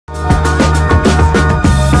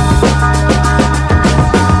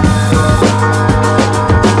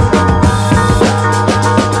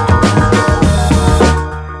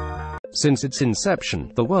Since its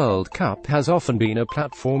inception, the World Cup has often been a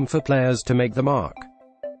platform for players to make the mark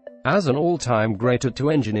as an all-time great, or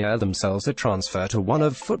to engineer themselves a transfer to one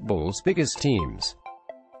of football's biggest teams.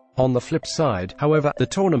 On the flip side, however, the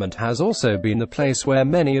tournament has also been the place where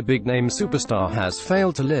many a big-name superstar has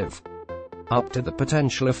failed to live up to the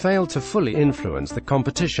potential, or failed to fully influence the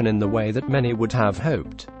competition in the way that many would have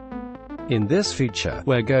hoped. In this feature,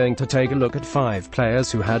 we're going to take a look at 5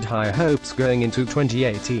 players who had high hopes going into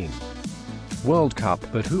 2018 World Cup,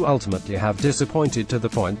 but who ultimately have disappointed to the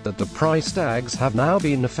point that the price tags have now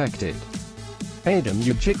been affected. Adam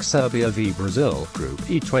Jukic, Serbia v Brazil, Group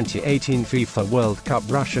E 2018 FIFA World Cup.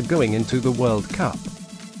 Russia going into the World Cup.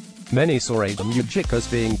 Many saw Adam Jukic as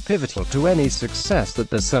being pivotal to any success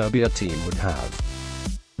that the Serbia team would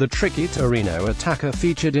have. The tricky Torino attacker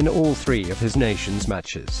featured in all 3 of his nation's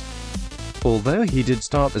matches, although he did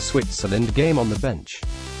start the Switzerland game on the bench.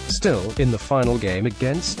 Still, in the final game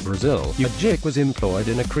against Brazil, Jukic was employed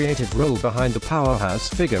in a creative role behind the powerhouse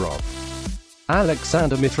figure of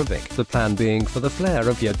Aleksandar Mitrovic, the plan being for the flair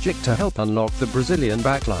of Jukic to help unlock the Brazilian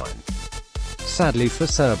backline. Sadly for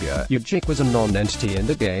Serbia, Jukic was a non-entity in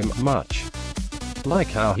the game, much like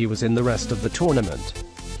how he was in the rest of the tournament.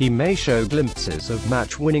 He may show glimpses of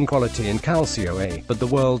match-winning quality in Calcio A, but the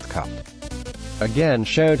World Cup again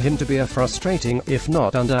showed him to be a frustrating, if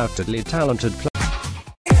not undoubtedly talented player.